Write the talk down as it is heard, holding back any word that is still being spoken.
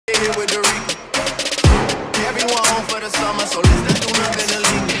get it with the reaper. Everyone home for the summer, so let's not do nothing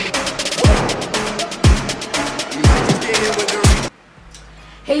illegal. You might just get it with the reaper.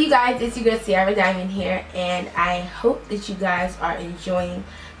 Hey you guys, it's your girl Ciara Diamond here, and I hope that you guys are enjoying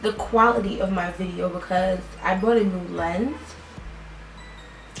the quality of my video because I bought a new lens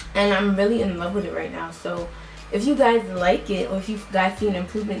and I'm really in love with it right now. So if you guys like it, or if you guys see an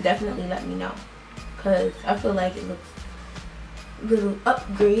improvement, definitely let me know, because I feel like it looks a little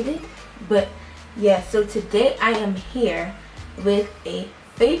upgraded. But yeah, so today I am here with a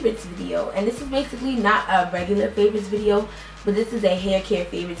favorites video, and this is basically not a regular favorites video, but this is a hair care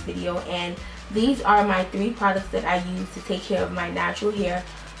favorites video. And these are my 3 products that I use to take care of my natural hair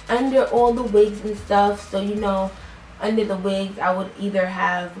under all the wigs and stuff. So you know, under the wigs I would either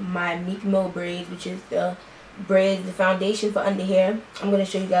have my Meek Mill braids, which is the braids, the foundation for under hair. I'm going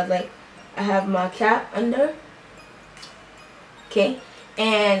to show you guys, like, I have my cap under, okay,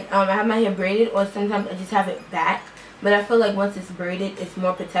 and I have my hair braided, or sometimes I just have it back. But I feel like once it's braided, it's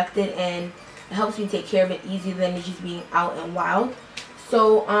more protected and it helps me take care of it easier than it just being out and wild.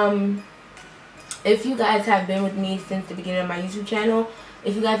 So if you guys have been with me since the beginning of my YouTube channel,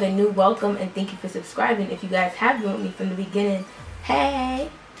 if you guys are new, welcome, and thank you for subscribing. If you guys have been with me from the beginning, hey.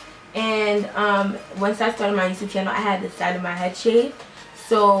 And once I started my YouTube channel, I had the side of my head shaved,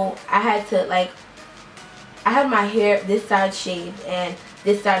 so I had to, like, I had my hair this side shaved and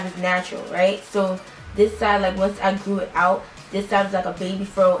this side was natural, right? So this side, like, once I grew it out, this side was like a baby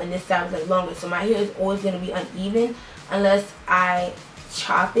fro and this side was like longer. So my hair is always going to be uneven unless I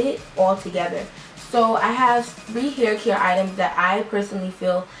chop it all together. So I have 3 hair care items that I personally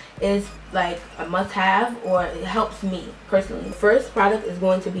feel is like a must-have, or it helps me personally. The first product is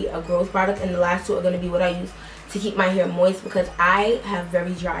going to be a growth product, and the last 2 are going to be what I use to keep my hair moist, because I have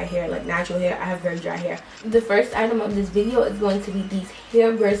very dry hair, like natural hair. I have very dry hair. The first item of this video is going to be these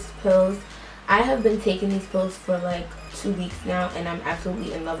HairBurst pills. I have been taking these pills for like 2 weeks now, and I'm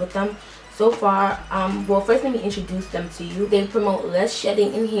absolutely in love with them so far. Well, first let me introduce them to you. They promote less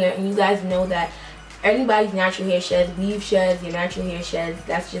shedding in hair, and you guys know that everybody's natural hair sheds, weave sheds, your natural hair sheds,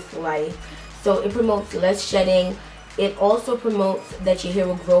 that's just life. So it promotes less shedding. It also promotes that your hair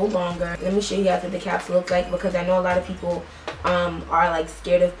will grow longer. Let me show you guys what the capsule looks like, because I know a lot of people are like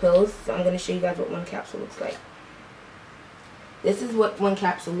scared of pills. So I'm going to show you guys what one capsule looks like. This is what one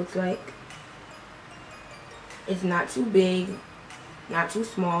capsule looks like. It's not too big, not too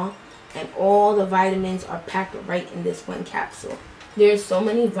small, and all the vitamins are packed right in this one capsule. There's so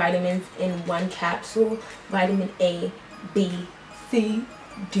many vitamins in one capsule. Vitamin A, B, C,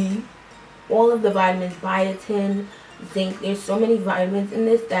 D, all of the vitamins, biotin, zinc. There's so many vitamins in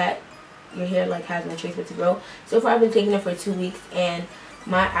this that your hair like has no choice but to grow. So far I've been taking it for 2 weeks, and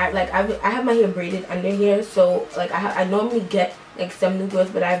I have my hair braided under here, so like I normally get like some new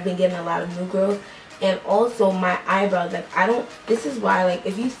growth, but I've been getting a lot of new growth. And also my eyebrows, like this is why, like,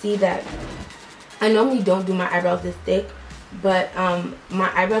 if you see that I normally don't do my eyebrows this thick, but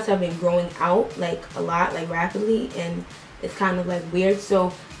my eyebrows have been growing out like a lot, like rapidly, and it's kind of like weird.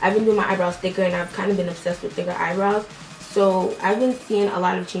 So I've been doing my eyebrows thicker, and I've kind of been obsessed with thicker eyebrows. So I've been seeing a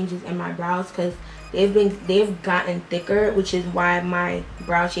lot of changes in my brows, because they've gotten thicker, which is why my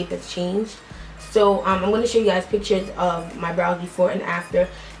brow shape has changed. So I'm going to show you guys pictures of my brows before and after.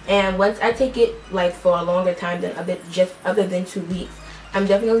 And once I take it like for a longer time than other than 2 weeks, I'm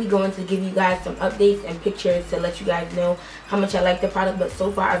definitely going to give you guys some updates and pictures to let you guys know how much I like the product. But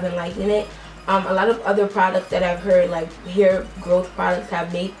so far I've been liking it. A lot of other products that I've heard, like hair growth products,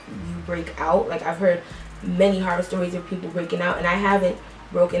 have made you break out. Like, I've heard many horror stories of people breaking out, and I haven't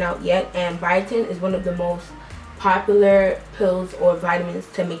broken out yet. And biotin is one of the most popular pills or vitamins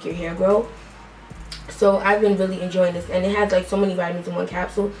to make your hair grow. So I've been really enjoying this, and it has like so many vitamins in one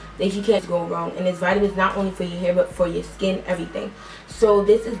capsule that you can't go wrong. And it's vitamins not only for your hair but for your skin, everything. So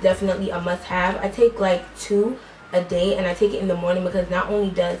this is definitely a must-have. I take like 2 a day, and I take it in the morning because not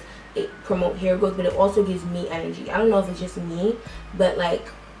only does it promote hair growth, but it also gives me energy. I don't know if it's just me, but like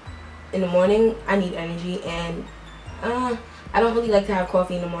in the morning I need energy, and I don't really like to have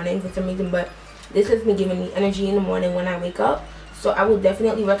coffee in the morning for some reason, but this has been giving me energy in the morning when I wake up. So I will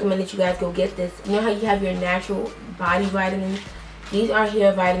definitely recommend that you guys go get this. You know how you have your natural body vitamins? These are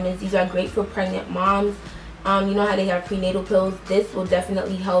hair vitamins. These are great for pregnant moms. You know how they have prenatal pills? This will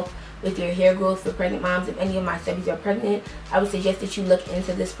definitely help with your hair growth for pregnant moms. If any of my subbies are pregnant, I would suggest that you look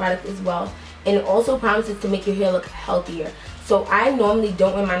into this product as well. And it also promises to make your hair look healthier. So I normally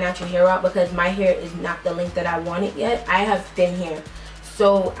don't wear my natural hair out because my hair is not the length that I want it yet. I have thin hair.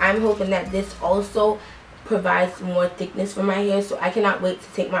 So I'm hoping that this also provides more thickness for my hair. So I cannot wait to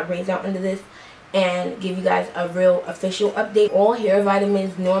take my braids out under this and give you guys a real official update. All hair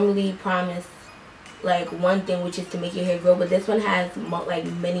vitamins normally promise like one thing, which is to make your hair grow, but this one has like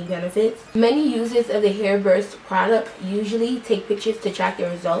many benefits. Many users of the HairBurst product usually take pictures to track your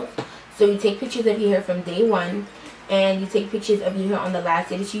results. So you take pictures of your hair from day one, and you take pictures of your hair on the last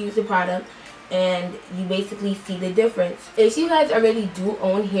day that you use the product, and you basically see the difference. If you guys already do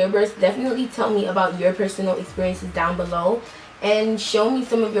own HairBurst, definitely tell me about your personal experiences down below and show me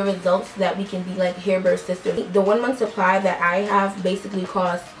some of your results so that we can be like HairBurst sisters. The 1 month supply that I have basically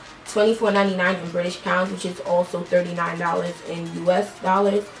costs $24.99 in British pounds, which is also $39 in US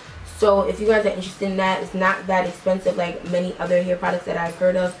dollars. So if you guys are interested in that, it's not that expensive like many other hair products that I've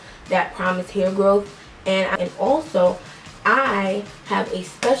heard of that promise hair growth. And also I have a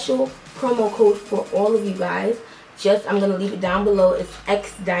special promo code for all of you guys. I'm gonna leave it down below. It's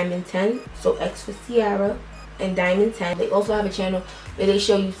XDiamond10, so X for Sierra and Diamond 10. They also have a channel where they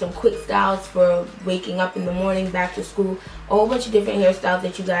show you some quick styles for waking up in the morning, back to school, a whole bunch of different hairstyles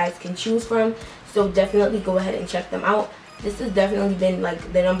that you guys can choose from. So definitely go ahead and check them out. This has definitely been like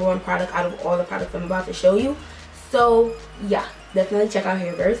the #1 product out of all the products I'm about to show you. So yeah, definitely check out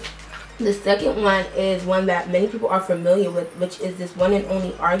HairBurst. The second one is one that many people are familiar with, which is this one and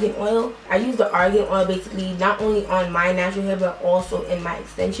only argan oil. I use the argan oil basically not only on my natural hair but also in my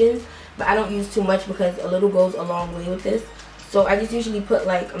extensions. But I don't use too much because a little goes a long way with this. So I just usually put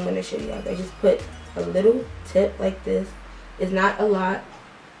like, I'm going to show you guys. I just put a little tip like this. It's not a lot.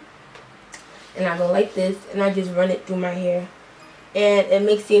 And I go like this and I just run it through my hair. And it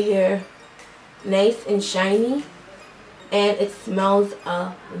makes your hair nice and shiny. And it smells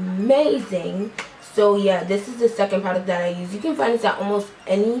amazing. So yeah, this is the second product that I use. You can find this at almost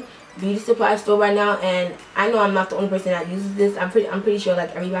any beauty supply store right now, and I know I'm not the only person that uses this. I'm pretty sure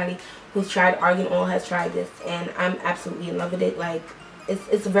like everybody who's tried argan oil has tried this, and I'm absolutely in love with it. Like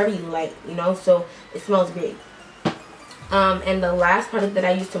it's very light, you know, so it smells great. And the last product that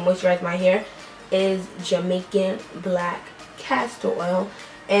I use to moisturize my hair is Jamaican black castor oil.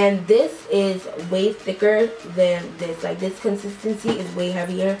 And this is way thicker than this. Like this consistency is way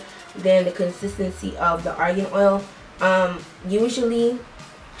heavier than the consistency of the argan oil. Usually,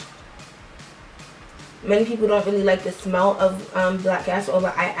 many people don't really like the smell of black castor oil,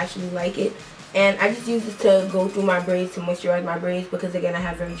 but I actually like it. And I just use this to go through my braids, to moisturize my braids, because again I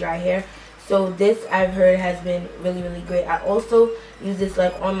have very dry hair. So this I've heard has been really, really great. I also use this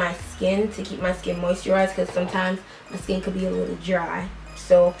like on my skin to keep my skin moisturized, because sometimes my skin could be a little dry.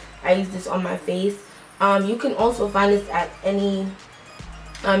 So I use this on my face. You can also find this at any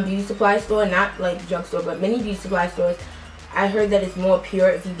beauty supply store, not like drugstore, but many beauty supply stores. I heard that it's more pure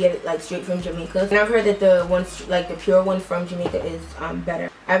if you get it like straight from Jamaica, and I've heard that the ones like the pure one from Jamaica is better.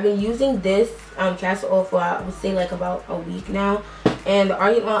 I've been using this castor oil for I would say like about a week now, and the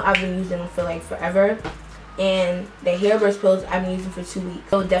argan oil I've been using for like forever, and the HairBurst pills I've been using for 2 weeks.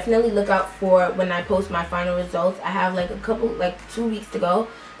 So definitely look out for when I post my final results. I have like 2 weeks to go,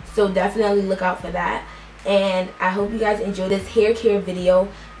 so definitely look out for that. And I hope you guys enjoyed this hair care video.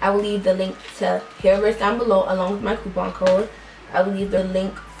 I will leave the link to HairBurst down below along with my coupon code. I will leave the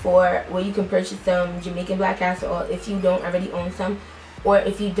link for where you can purchase some Jamaican black castor oil if you don't already own some, or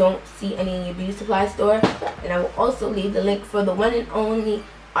if you don't see any in your beauty supply store. And I will also leave the link for the one and only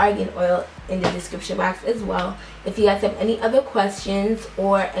argan oil in the description box as well. If you guys have any other questions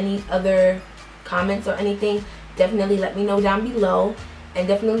or any other comments or anything, definitely let me know down below. And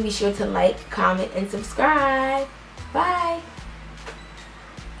definitely be sure to like, comment, and subscribe.